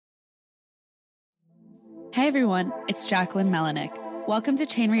Hey everyone, it's Jacqueline Melanik. Welcome to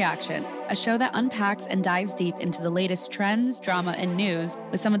Chain Reaction, a show that unpacks and dives deep into the latest trends, drama, and news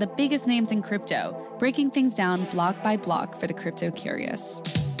with some of the biggest names in crypto, breaking things down block by block for the crypto curious.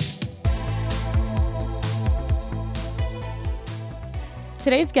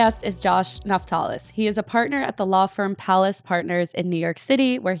 Today's guest is Josh Naftalis. He is a partner at the law firm Palace Partners in New York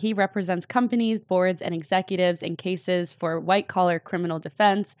City, where he represents companies, boards, and executives in cases for white-collar criminal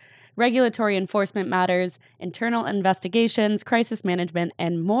defense, regulatory enforcement matters, internal investigations, crisis management,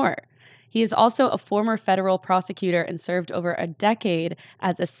 and more. He is also a former federal prosecutor and served over a decade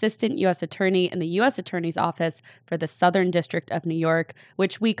as assistant U.S. attorney in the U.S. Attorney's Office for the Southern District of New York,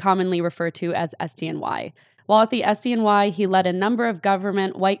 which we commonly refer to as SDNY. While at the SDNY, he led a number of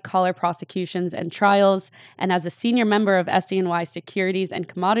government white-collar prosecutions and trials, and as a senior member of SDNY's Securities and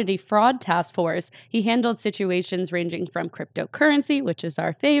Commodity Fraud Task Force, he handled situations ranging from cryptocurrency, which is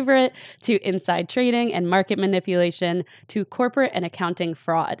our favorite, to inside trading and market manipulation, to corporate and accounting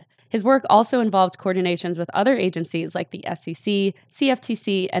fraud. His work also involved coordinations with other agencies like the SEC,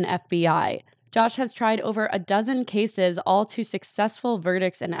 CFTC, and FBI. Josh has tried over a dozen cases, all to successful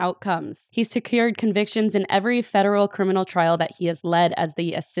verdicts and outcomes. He's secured convictions in every federal criminal trial that he has led as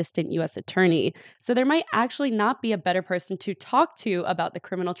the assistant U.S. attorney. So there might actually not be a better person to talk to about the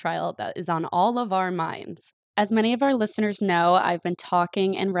criminal trial that is on all of our minds. As many of our listeners know, I've been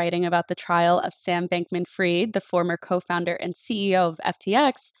talking and writing about the trial of Sam Bankman-Fried, the former co-founder and CEO of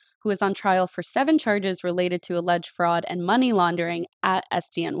FTX, who is on trial for 7 charges related to alleged fraud and money laundering at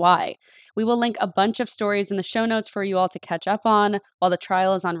SDNY. We will link a bunch of stories in the show notes for you all to catch up on, while the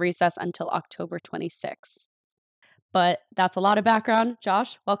trial is on recess until October 26. But that's a lot of background.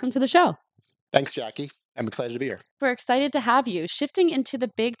 Josh, welcome to the show. Thanks, Jackie. I'm excited to be here. We're excited to have you. Shifting into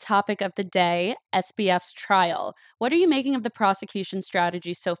the big topic of the day, SBF's trial. What are you making of the prosecution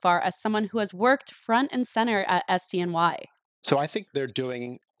strategy so far as someone who has worked front and center at SDNY? So I think they're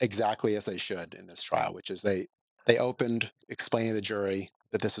doing exactly as they should in this trial, which is they opened explaining to the jury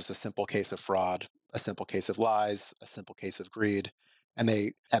that this was a simple case of fraud, a simple case of lies, a simple case of greed. And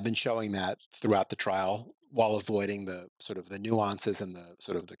they have been showing that throughout the trial while avoiding the sort of the nuances and the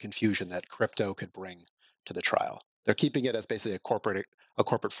sort of the confusion that crypto could bring to the trial. They're keeping it as basically a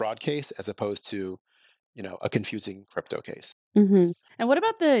corporate fraud case as opposed to, a confusing crypto case. Mm-hmm. And what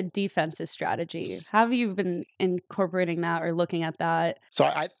about the defense's strategy? Have you been incorporating that or looking at that? So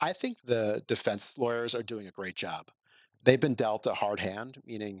I think the defense lawyers are doing a great job. They've been dealt a hard hand,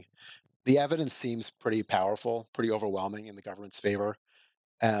 meaning the evidence seems pretty powerful, pretty overwhelming in the government's favor.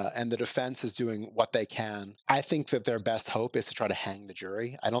 And the defense is doing what they can. I think that their best hope is to try to hang the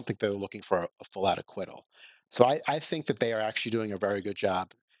jury. I don't think they're looking for a full-out acquittal. So I think that they are actually doing a very good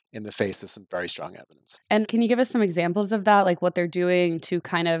job in the face of some very strong evidence. And can you give us some examples of that, like what they're doing to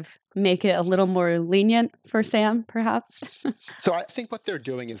kind of make it a little more lenient for Sam, perhaps? So I think what they're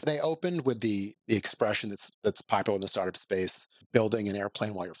doing is they opened with the expression that's popular in the startup space, building an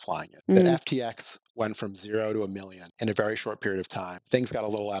airplane while you're flying it. That FTX went from 0 to 1 million in a very short period of time. Things got a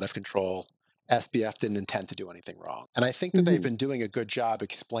little out of control. SBF didn't intend to do anything wrong. And I think that they've been doing a good job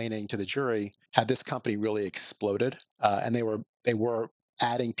explaining to the jury how this company really exploded. And they were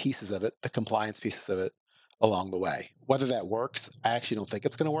adding pieces of it, the compliance pieces of it, along the way. Whether that works, I actually don't think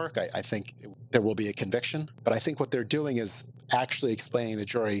it's going to work. I think there will be a conviction. But I think what they're doing is actually explaining to the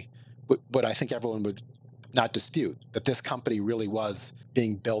jury what I think everyone would not dispute, that this company really was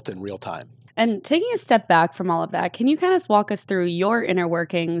being built in real time. And taking a step back from all of that, can you kind of walk us through your inner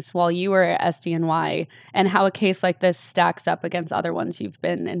workings while you were at SDNY and how a case like this stacks up against other ones you've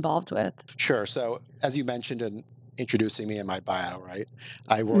been involved with? Sure. So as you mentioned in introducing me in my bio, right?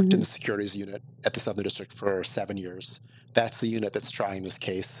 I worked in the securities unit at the Southern District for 7 years. That's the unit that's trying this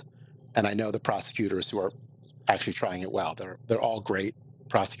case. And I know the prosecutors who are actually trying it well. They're all great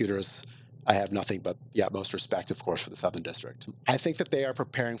prosecutors. I have nothing but the utmost respect, of course, for the Southern District. I think that they are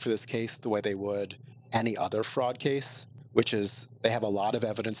preparing for this case the way they would any other fraud case, which is they have a lot of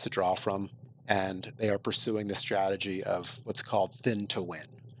evidence to draw from, and they are pursuing the strategy of what's called thin to win,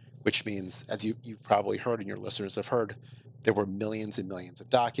 which means, as you've probably heard and your listeners have heard, there were millions and millions of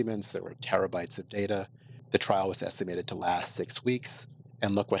documents, there were terabytes of data. The trial was estimated to last 6 weeks,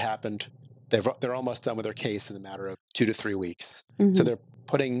 and look what happened. They're almost done with their case in a matter of 2 to 3 weeks. So they're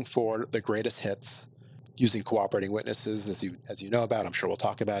putting forward the greatest hits using cooperating witnesses, as you know about, I'm sure we'll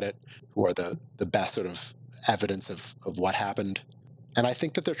talk about it, who are the best sort of evidence of what happened. And I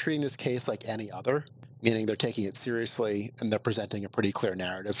think that they're treating this case like any other, meaning they're taking it seriously and they're presenting a pretty clear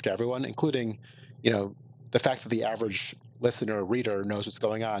narrative to everyone, including, the fact that the average listener or reader knows what's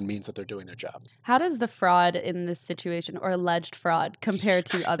going on means that they're doing their job. How does the fraud in this situation, or alleged fraud, compare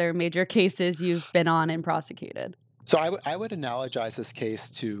to other major cases you've been on and prosecuted? So I would analogize this case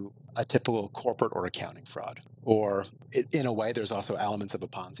to a typical corporate or accounting fraud, or in a way, there's also elements of a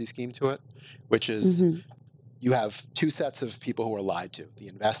Ponzi scheme to it, which is Hmm. you have two sets of people who are lied to: the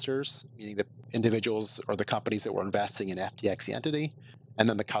investors, meaning the individuals or the companies that were investing in FTX, the entity, and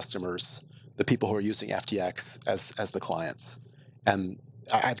then the customers, the people who are using FTX as the clients. And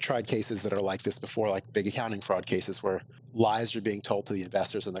I've tried cases that are like this before, like big accounting fraud cases where lies are being told to the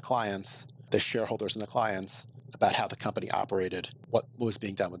investors and the clients, the shareholders and the clients, about how the company operated, what was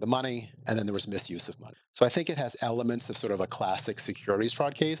being done with the money, and then there was misuse of money. So I think it has elements of sort of a classic securities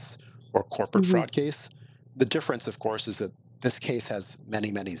fraud case or corporate Hmm. fraud case. The difference, of course, is that this case has many,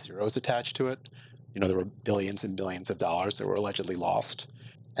 many zeros attached to it. There were billions and billions of dollars that were allegedly lost.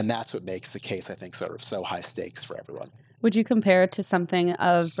 And that's what makes the case, I think, sort of so high stakes for everyone. Would you compare it to something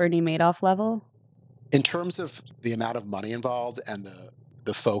of Bernie Madoff level? In terms of the amount of money involved and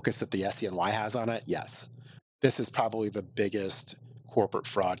the focus that the SDNY has on it, yes. This is probably the biggest corporate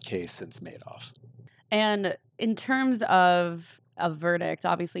fraud case since Madoff. And in terms of a verdict,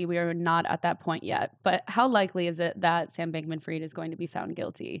 obviously we are not at that point yet, but how likely is it that Sam Bankman-Fried is going to be found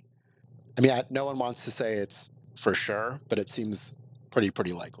guilty? I mean, no one wants to say it's for sure, but it seems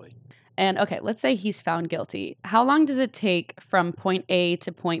pretty likely. And okay, let's say he's found guilty. How long does it take from point A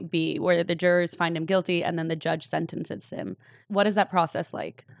to point B where the jurors find him guilty and then the judge sentences him? What is that process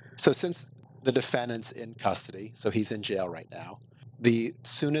like? So since the defendant's in custody, so he's in jail right now, the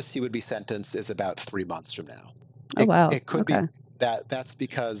soonest he would be sentenced is about 3 months from now. Oh, wow. It could be Okay. that's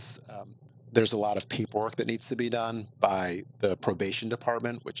because there's a lot of paperwork that needs to be done by the probation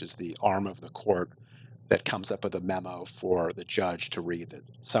department, which is the arm of the court that comes up with a memo for the judge to read that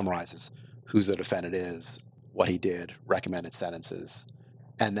summarizes who the defendant is, what he did, recommended sentences.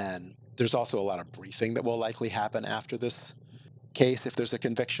 And then there's also a lot of briefing that will likely happen after this case if there's a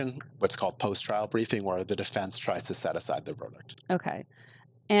conviction, what's called post-trial briefing, where the defense tries to set aside the verdict. Okay.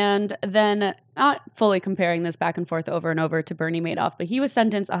 And then, not fully comparing this back and forth over and over to Bernie Madoff, but he was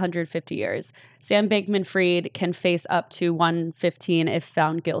sentenced 150 years. Sam Bankman-Fried can face up to 115 if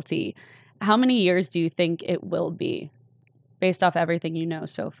found guilty. How many years do you think it will be, based off everything you know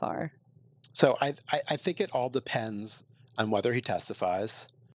so far? So I think it all depends on whether he testifies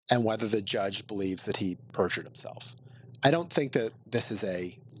and whether the judge believes that he perjured himself. I don't think that this is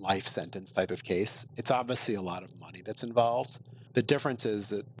a life sentence type of case. It's obviously a lot of money that's involved. The difference is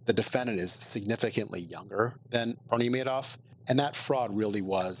that the defendant is significantly younger than Bernie Madoff, and that fraud really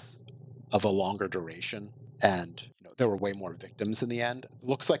was of a longer duration. And there were way more victims in the end. It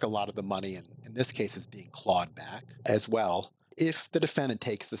looks like a lot of the money in this case is being clawed back as well. If the defendant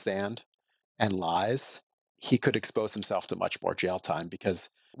takes the stand and lies, he could expose himself to much more jail time, because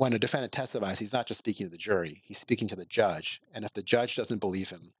when a defendant testifies, he's not just speaking to the jury, he's speaking to the judge. And if the judge doesn't believe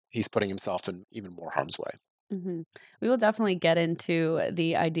him, he's putting himself in even more harm's way. Hmm. We will definitely get into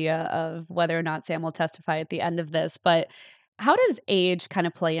the idea of whether or not Sam will testify at the end of this, but how does age kind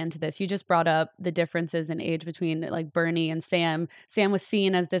of play into this? You just brought up the differences in age between like Bernie and Sam. Sam was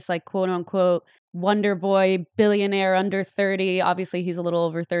seen as this like quote unquote wonder boy billionaire under 30. Obviously, he's a little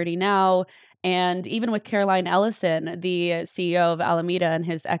over 30 now. And even with Caroline Ellison, the CEO of Alameda, and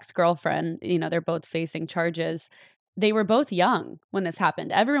his ex-girlfriend, they're both facing charges. They were both young when this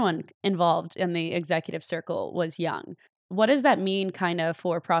happened. Everyone involved in the executive circle was young. What does that mean kind of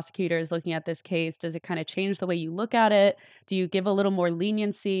for prosecutors looking at this case? Does it kind of change the way you look at it? Do you give a little more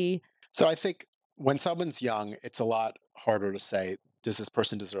leniency? So I think when someone's young, it's a lot harder to say, does this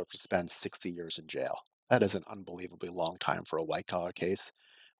person deserve to spend 60 years in jail? That is an unbelievably long time for a white collar case,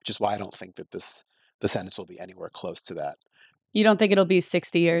 which is why I don't think that the sentence will be anywhere close to that. You don't think it'll be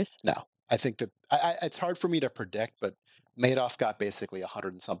 60 years? No, I think that it's hard for me to predict, but Madoff got basically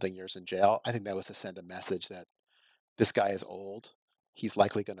 100 and something years in jail. I think that was to send a message that this guy is old. He's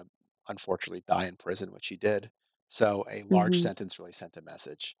likely going to, unfortunately, die in prison, which he did. So a large Hmm. sentence really sent a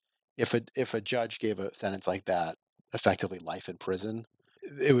message. If a judge gave a sentence like that, effectively life in prison,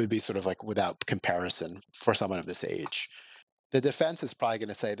 it would be sort of like without comparison for someone of this age. The defense is probably going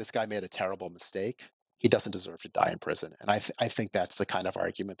to say this guy made a terrible mistake. He doesn't deserve to die in prison, and I think that's the kind of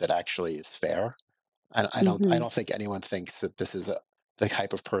argument that actually is fair. And I Hmm. don't think anyone thinks that this is the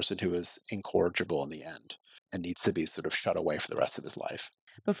type of person who is incorrigible in the end and needs to be sort of shut away for the rest of his life.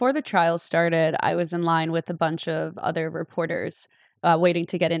 Before the trial started, I was in line with a bunch of other reporters waiting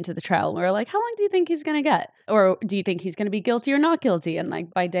to get into the trial. We were like, how long do you think he's going to get? Or do you think he's going to be guilty or not guilty? And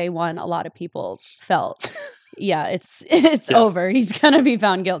like by day one, a lot of people felt yeah, it's Yeah, over. He's gonna be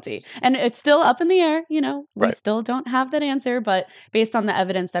found guilty. And it's still up in the air, we right. still don't have that answer, but based on the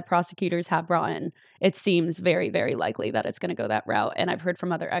evidence that prosecutors have brought in, it seems very, very likely that it's gonna go that route. And I've heard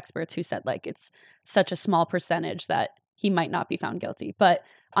from other experts who said like it's such a small percentage that he might not be found guilty. But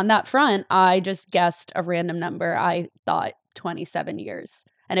on that front, I just guessed a random number. I thought 27 years.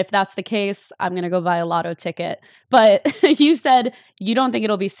 And if that's the case, I'm going to go buy a lotto ticket. But you said you don't think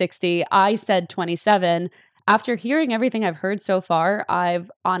it'll be 60. I said 27. After hearing everything I've heard so far, I've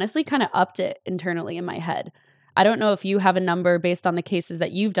honestly kind of upped it internally in my head. I don't know if you have a number based on the cases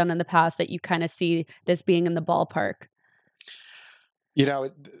that you've done in the past that you kind of see this being in the ballpark. You know,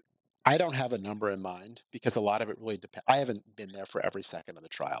 I don't have a number in mind because a lot of it really depends. I haven't been there for every second of the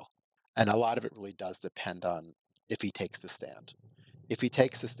trial. And a lot of it really does depend on if he takes the stand. If he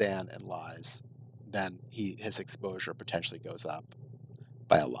takes the stand and lies, then his exposure potentially goes up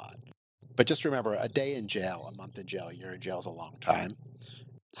by a lot. But just remember, a day in jail, a month in jail, a year in jail is a long time.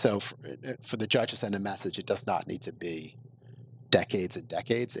 So for the judge to send a message, it does not need to be decades and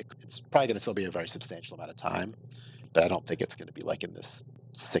decades. It's probably going to still be a very substantial amount of time, but I don't think it's going to be like in this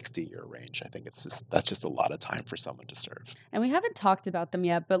 60-year range. I think that's just a lot of time for someone to serve. And we haven't talked about them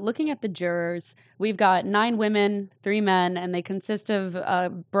yet, but looking at the jurors, we've got 9 women, 3 men, and they consist of a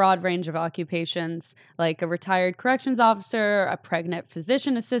broad range of occupations like a retired corrections officer, a pregnant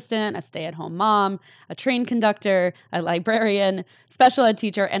physician assistant, a stay-at-home mom, a train conductor, a librarian, special ed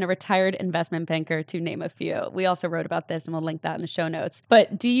teacher, and a retired investment banker, to name a few. We also wrote about this, and we'll link that in the show notes.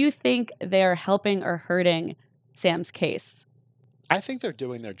 But do you think they're helping or hurting Sam's case? I think they're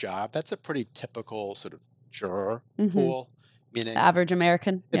doing their job. That's a pretty typical sort of juror Mm-hmm. pool, The meaning average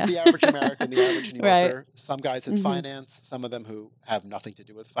American. it's Yeah. the average American, the average New Right. Yorker, some guys in Mm-hmm. finance, some of them who have nothing to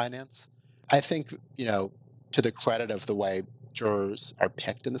do with finance. I think, to the credit of the way jurors are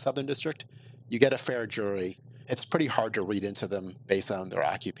picked in the Southern District, you get a fair jury. It's pretty hard to read into them based on their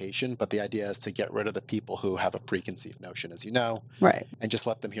occupation, but the idea is to get rid of the people who have a preconceived notion, as you know, Right. and just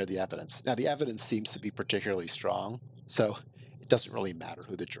let them hear the evidence. Now, the evidence seems to be particularly strong, so it doesn't really matter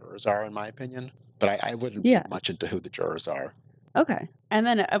who the jurors are, in my opinion, but I wouldn't Yeah. read much into who the jurors are. Okay. And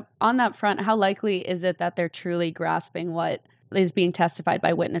then on that front, how likely is it that they're truly grasping what is being testified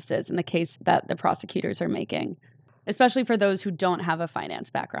by witnesses in the case that the prosecutors are making, especially for those who don't have a finance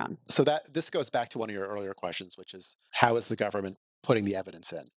background? So this goes back to one of your earlier questions, which is how is the government putting the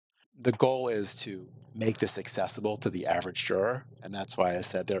evidence in? The goal is to make this accessible to the average juror, and that's why I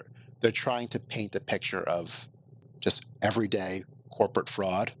said they're trying to paint a picture of just everyday corporate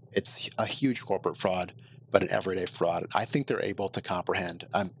fraud. It's a huge corporate fraud, but an everyday fraud. I think they're able to comprehend.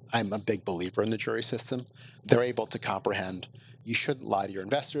 I'm a big believer in the jury system. They're able to comprehend you shouldn't lie to your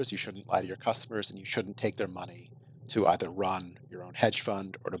investors, you shouldn't lie to your customers, and you shouldn't take their money to either run your own hedge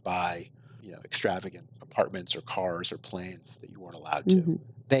fund or to buy, extravagant apartments or cars or planes that you weren't allowed to. Mm-hmm.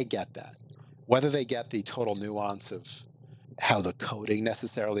 They get that. Whether they get the total nuance of how the coding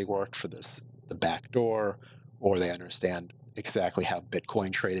necessarily worked for the back door, or they understand exactly how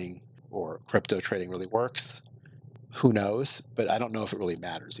Bitcoin trading or crypto trading really works, who knows? But I don't know if it really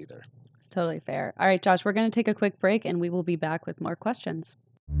matters either. It's totally fair. All right, Josh, we're going to take a quick break and we will be back with more questions.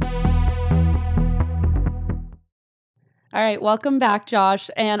 All right, welcome back, Josh.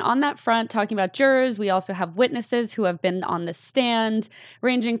 And on that front, talking about jurors, we also have witnesses who have been on the stand,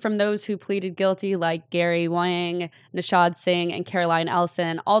 ranging from those who pleaded guilty, like Gary Wang, Nishad Singh, and Caroline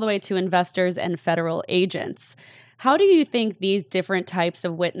Elson, all the way to investors and federal agents. How do you think these different types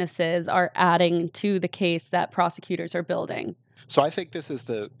of witnesses are adding to the case that prosecutors are building? So I think this is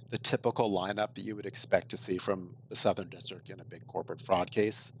the typical lineup that you would expect to see from the Southern District in a big corporate fraud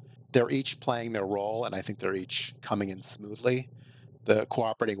case. They're each playing their role, and I think they're each coming in smoothly. The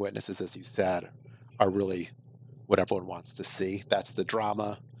cooperating witnesses, as you said, are really what everyone wants to see. That's the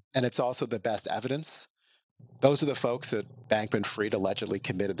drama. And it's also the best evidence. Those are the folks that Bankman-Fried allegedly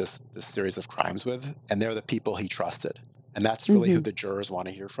committed this series of crimes with, and they're the people he trusted. And that's really who the jurors want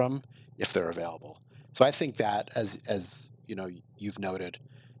to hear from if they're available. So I think that, as you've noted,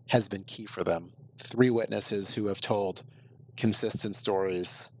 has been key for them. 3 witnesses who have told consistent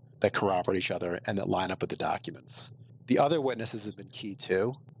stories that corroborate each other and that line up with the documents. The other witnesses have been key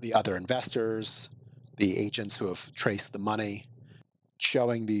too. The other investors, the agents who have traced the money,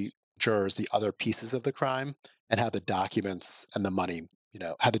 showing the jurors the other pieces of the crime and how the documents and the money,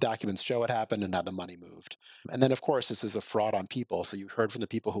 how the documents show what happened and how the money moved. And then, of course, this is a fraud on people. So you heard from the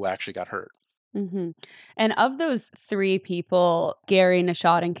people who actually got hurt. Mm-hmm. And of those 3 people, Gary,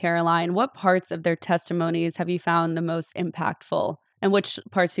 Nishad, and Caroline, what parts of their testimonies have you found the most impactful? And which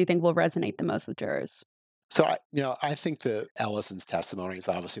parts do you think will resonate the most with jurors? So, I think the Ellison's testimony is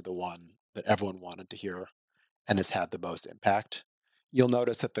obviously the one that everyone wanted to hear. and has had the most impact. You'll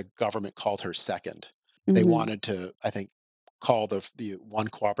notice that the government called her second. They Hmm. wanted to, I think, call the one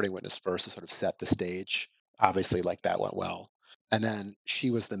cooperating witness first to sort of set the stage. Obviously, like that went well. And then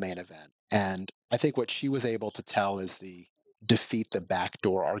she was the main event. And I think what she was able to tell is the defeat the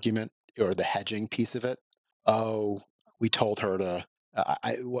backdoor argument or the hedging piece of it. Oh, we told her to,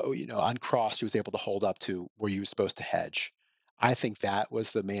 on cross, she was able to hold up to were you supposed to hedge. I think that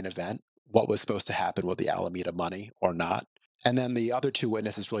was the main event. What was supposed to happen with the Alameda money or not. And then the other two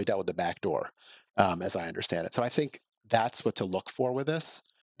witnesses really dealt with the back door, as I understand it. So I think that's what to look for with this.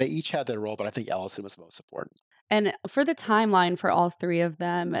 They each had their role, but I think Ellison was most important. And for the timeline for all three of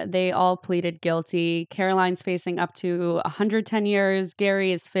them, they all pleaded guilty. Caroline's facing up to 110 years,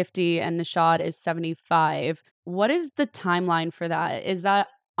 Gary is 50, and Nishad is 75. What is the timeline for that? Is that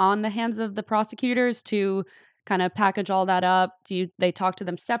on the hands of the prosecutors to kind of package all that up? They talk to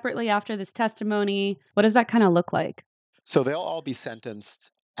them separately after this testimony? What does that kind of look like? So they'll all be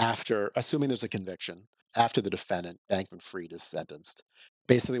sentenced after, assuming there's a conviction, after the defendant, Bankman Fried, is sentenced,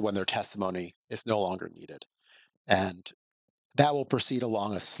 basically when their testimony is no longer needed. And that will proceed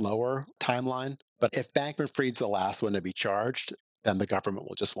along a slower timeline. But if Bankman Fried's the last one to be charged, then the government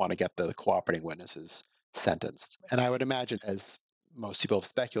will just want to get the cooperating witnesses sentenced. And I would imagine, as most people have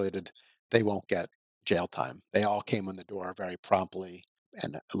speculated, they won't get jail time. They all came in the door very promptly,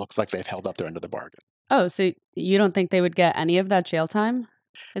 and it looks like they've held up their end of the bargain. Oh, so you don't think they would get any of that jail time?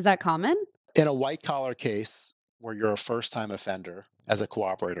 Is that common? In a white collar case where you're a first time offender as a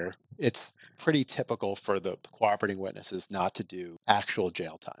cooperator, it's pretty typical for the cooperating witnesses not to do actual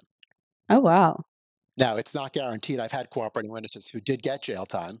jail time. Oh, wow. Now, it's not guaranteed. I've had cooperating witnesses who did get jail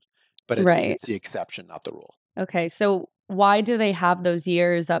time, but it's Right. it's the exception, not the rule. Okay, so why do they have those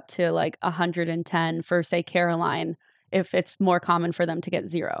years up to like 110 for, say, Caroline, if it's more common for them to get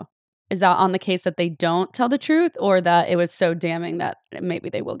 0? Is that on the case that they don't tell the truth or that it was so damning that maybe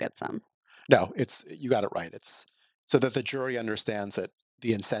they will get some? No, it's you got it right. It's so that the jury understands that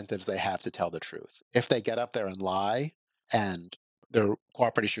the incentives they have to tell the truth. If they get up there and lie and their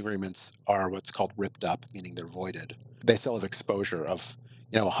cooperation agreements are what's called ripped up, meaning they're voided, they still have exposure of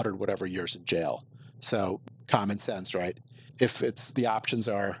 100 whatever years in jail. So common sense, right? If it's the options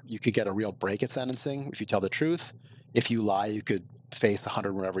are you could get a real break at sentencing if you tell the truth. If you lie, you could face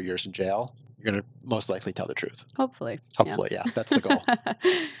 100 whatever years in jail. You're going to most likely tell the truth. Hopefully. Yeah. Hopefully, yeah, that's the goal.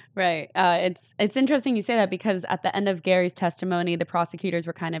 Right. It's interesting you say that because at the end of Gary's testimony, the prosecutors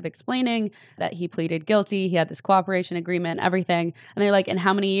were kind of explaining that he pleaded guilty. He had this cooperation agreement, everything. And they're like, "And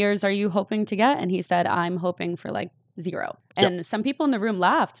how many years are you hoping to get?" And he said, "I'm hoping for like 0." Yep. And some people in the room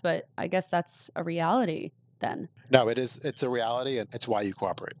laughed, but I guess that's a reality then. No, it is. It's a reality, and it's why you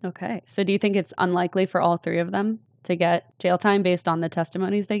cooperate. Okay. So do you think it's unlikely for all three of them to get jail time based on the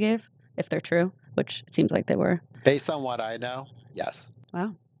testimonies they gave, if they're true, which it seems like they were? Based on what I know, yes.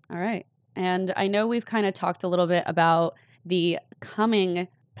 Wow. All right. And I know we've kind of talked a little bit about the coming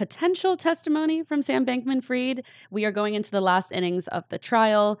potential testimony from Sam Bankman Fried. We are going into the last innings of the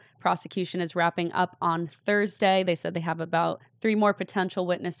trial. Prosecution is wrapping up on Thursday. They said they have about 3 more potential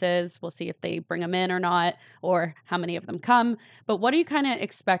witnesses. We'll see if they bring them in or not, or how many of them come. But what are you kind of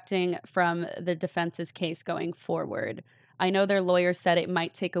expecting from the defense's case going forward? I know their lawyer said it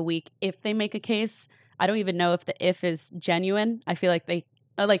might take a week if they make a case. I don't even know if the if is genuine. I feel like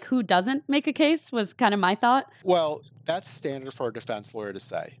like who doesn't make a case was kind of my thought. Well, that's standard for a defense lawyer to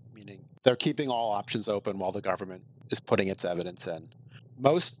say, meaning they're keeping all options open while the government is putting its evidence in.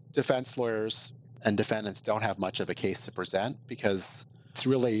 Most defense lawyers and defendants don't have much of a case to present because it's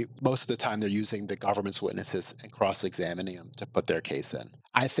really most of the time they're using the government's witnesses and cross-examining them to put their case in.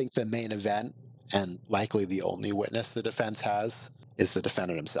 I think the main event and likely the only witness the defense has is the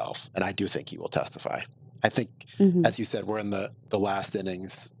defendant himself. And I do think he will testify. I think, as you said, we're in the last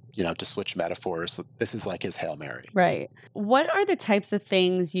innings, to switch metaphors. This is like his Hail Mary. Right. What are the types of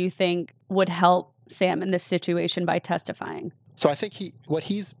things you think would help Sam in this situation by testifying? So I think what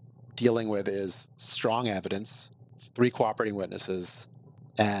he's dealing with is strong evidence, 3 cooperating witnesses,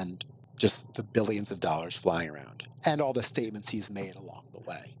 and just the billions of dollars flying around, and all the statements he's made along the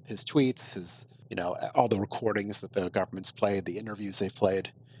way. His tweets, all the recordings that the government's played, the interviews they've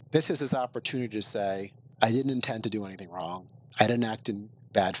played. This is his opportunity to say, I didn't intend to do anything wrong. I didn't act in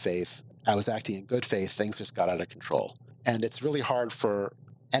bad faith. I was acting in good faith. Things just got out of control. And it's really hard for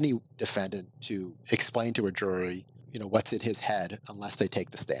any defendant to explain to a jury, what's in his head unless they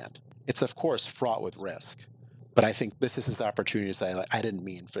take the stand. It's, of course, fraught with risk. But I think this is his opportunity to say, I didn't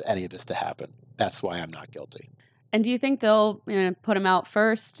mean for any of this to happen. That's why I'm not guilty. And do you think they'll put him out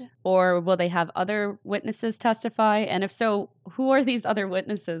first, or will they have other witnesses testify? And if so, who are these other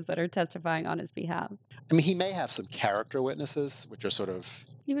witnesses that are testifying on his behalf? I mean, he may have some character witnesses, which are sort of,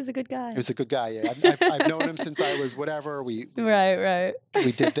 He was a good he guy. was a good guy. Yeah. I've known him since I was whatever. Right, right.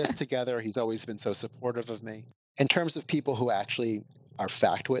 We did this together. He's always been so supportive of me. In terms of people who actually are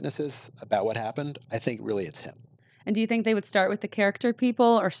fact witnesses about what happened, I think really it's him. And do you think they would start with the character people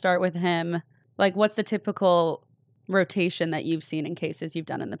or start with him? Like, what's the typical rotation that you've seen in cases you've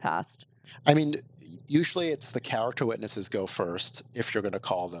done in the past? I mean, usually it's the character witnesses go first if you're going to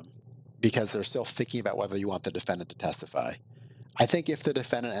call them because they're still thinking about whether you want the defendant to testify. I think if the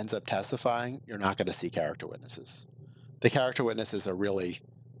defendant ends up testifying, you're not going to see character witnesses. The character witnesses are really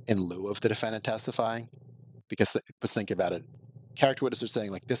in lieu of the defendant testifying because let's think about it. Character witnesses are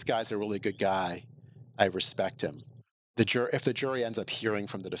saying, like, this guy's a really good guy. I respect him. If the jury ends up hearing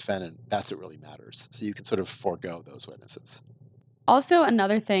from the defendant, that's what really matters. So you can sort of forego those witnesses. Also,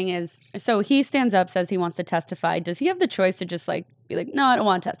 another thing is, so he stands up, says he wants to testify. Does he have the choice to just like be like, no, I don't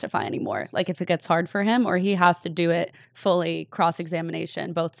want to testify anymore? Like if it gets hard for him, or he has to do it fully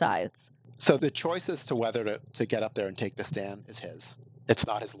cross-examination, both sides? So the choice as to whether to get up there and take the stand is his. It's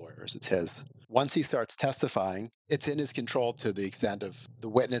not his lawyers, it's his. Once he starts testifying, it's in his control to the extent of the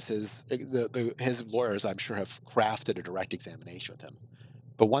witnesses. His lawyers, I'm sure, have crafted a direct examination with him.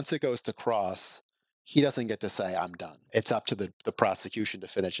 But once it goes to cross, he doesn't get to say, I'm done. It's up to the prosecution to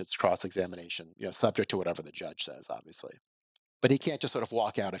finish its cross-examination, subject to whatever the judge says, obviously. But he can't just sort of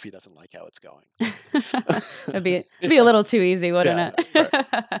walk out if he doesn't like how it's going. It'd be a little too easy, wouldn't it?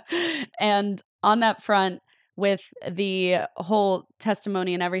 Right. And on that front, with the whole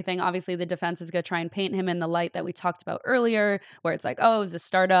testimony and everything, obviously the defense is going to try and paint him in the light that we talked about earlier, where it's like, oh, it was a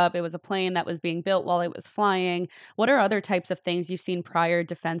startup, it was a plane that was being built while it was flying. What are other types of things you've seen prior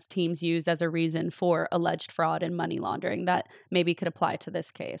defense teams use as a reason for alleged fraud and money laundering that maybe could apply to this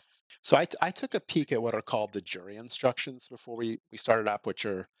case? So I took a peek at what are called the jury instructions before we started up, which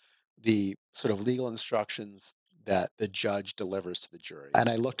are the sort of legal instructions that the judge delivers to the jury. And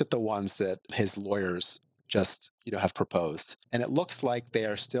I looked at the ones that his lawyers just, have proposed. And it looks like they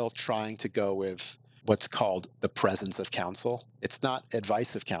are still trying to go with what's called the presence of counsel. It's not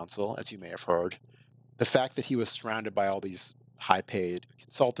advice of counsel, as you may have heard. The fact that he was surrounded by all these high-paid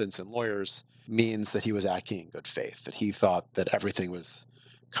consultants and lawyers means that he was acting in good faith, that he thought that everything was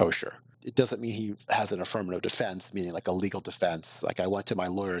kosher. It doesn't mean he has an affirmative defense, meaning like a legal defense. Like I went to my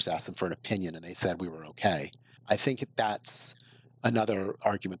lawyers, asked them for an opinion, and they said we were okay. I think that's another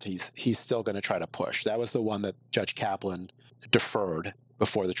argument he's still going to try to push. That was the one that Judge Kaplan deferred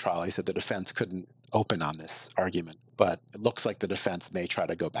before the trial. He said the defense couldn't open on this argument, but it looks like the defense may try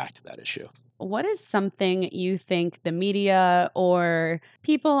to go back to that issue. What is something you think the media or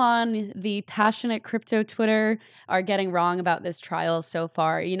people on the passionate crypto Twitter are getting wrong about this trial so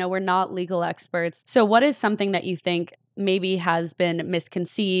far? We're not legal experts. So what is something that you think maybe has been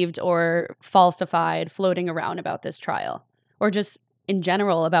misconceived or falsified floating around about this trial? Or just in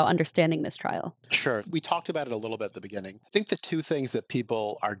general about understanding this trial? Sure. We talked about it a little bit at the beginning. I think the two things that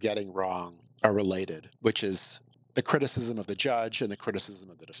people are getting wrong are related, which is the criticism of the judge and the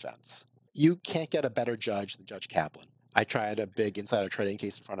criticism of the defense. You can't get a better judge than Judge Kaplan. I tried a big insider trading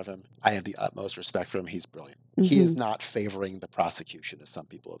case in front of him. I have the utmost respect for him. He's brilliant. Mm-hmm. He is not favoring the prosecution, as some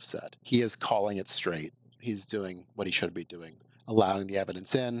people have said. He is calling it straight. He's doing what he should be doing, allowing the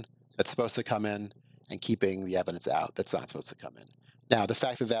evidence in that's supposed to come in and keeping the evidence out that's not supposed to come in. Now, the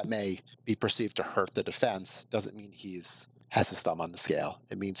fact that that may be perceived to hurt the defense doesn't mean has his thumb on the scale.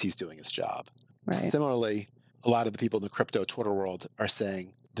 It means he's doing his job. Right. Similarly, a lot of the people in the crypto Twitter world are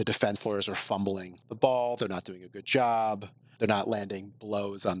saying the defense lawyers are fumbling the ball. They're not doing a good job. They're not landing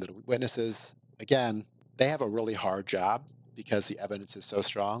blows on the witnesses. Again, they have a really hard job because the evidence is so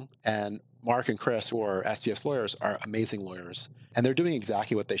strong. And Mark and Chris, who are SBF's lawyers, are amazing lawyers. And they're doing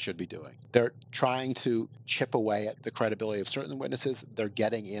exactly what they should be doing. They're trying to chip away at the credibility of certain witnesses. They're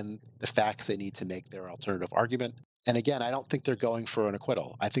getting in the facts they need to make their alternative argument. And again, I don't think they're going for an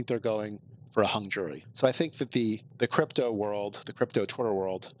acquittal. I think they're going for a hung jury. So I think that the crypto world, the crypto Twitter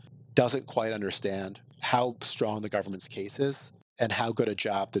world, doesn't quite understand how strong the government's case is and how good a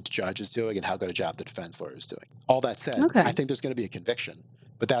job the judge is doing and how good a job the defense lawyer is doing. All that said, okay. I think there's going to be a conviction,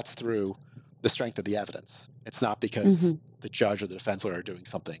 but that's through the strength of the evidence. It's not because the judge or the defense lawyer are doing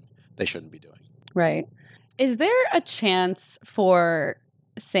something they shouldn't be doing. Right. Is there a chance for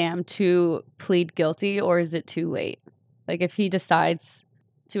Sam to plead guilty, or is it too late? Like if he decides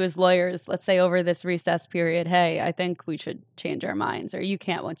to his lawyers, let's say over this recess period, hey, I think we should change our minds, or you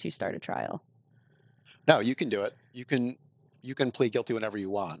can't once you start a trial? No, you can do it. You can plead guilty whenever you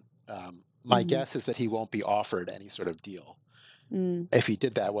want. My guess is that he won't be offered any sort of deal. If he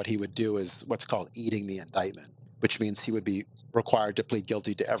did that, what he would do is what's called eating the indictment, which means he would be required to plead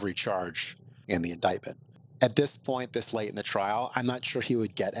guilty to every charge in the indictment. At this point, this late in the trial, I'm not sure he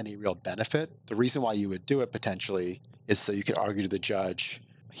would get any real benefit. The reason why you would do it potentially is so you could argue to the judge,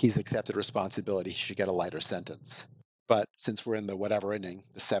 he's accepted responsibility, he should get a lighter sentence. But since we're in the whatever inning,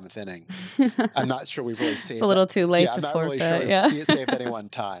 the seventh inning, I'm not sure we've really saved It's a little too late to I'm not forfeit. really sure we've saved anyone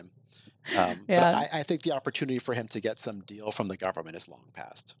time. Yeah. But I think the opportunity for him to get some deal from the government is long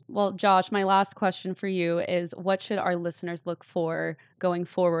past. Well, Josh, my last question for you is, what should our listeners look for going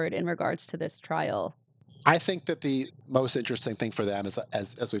forward in regards to this trial? I think that the most interesting thing for them is,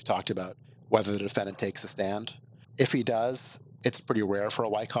 as we've talked about, whether the defendant takes a stand. If he does, it's pretty rare for a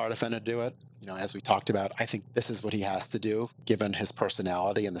white-collar defendant to do it. As we talked about, I think this is what he has to do, given his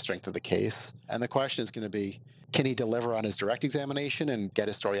personality and the strength of the case. And the question is going to be, can he deliver on his direct examination and get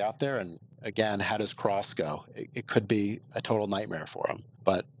his story out there? And again, how does cross go? It could be a total nightmare for him.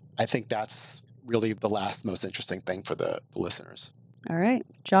 But I think that's really the last most interesting thing for the listeners. All right.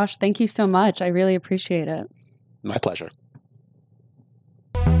 Josh, thank you so much. I really appreciate it. My pleasure.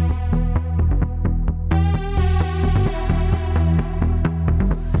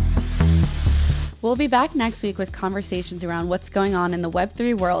 We'll be back next week with conversations around what's going on in the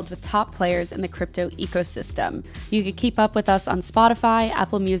Web3 world with top players in the crypto ecosystem. You can keep up with us on Spotify,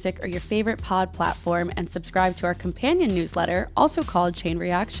 Apple Music, or your favorite pod platform, and subscribe to our companion newsletter, also called Chain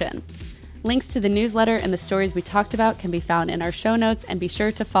Reaction. Links to the newsletter and the stories we talked about can be found in our show notes, and be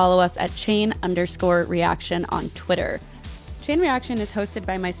sure to follow us at chain_reaction on Twitter. Chain Reaction is hosted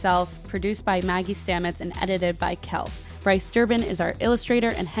by myself, produced by Maggie Stamets, and edited by Kel. Bryce Durbin is our illustrator,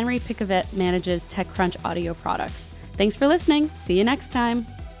 and Henry Picavet manages TechCrunch audio products. Thanks for listening. See you next time.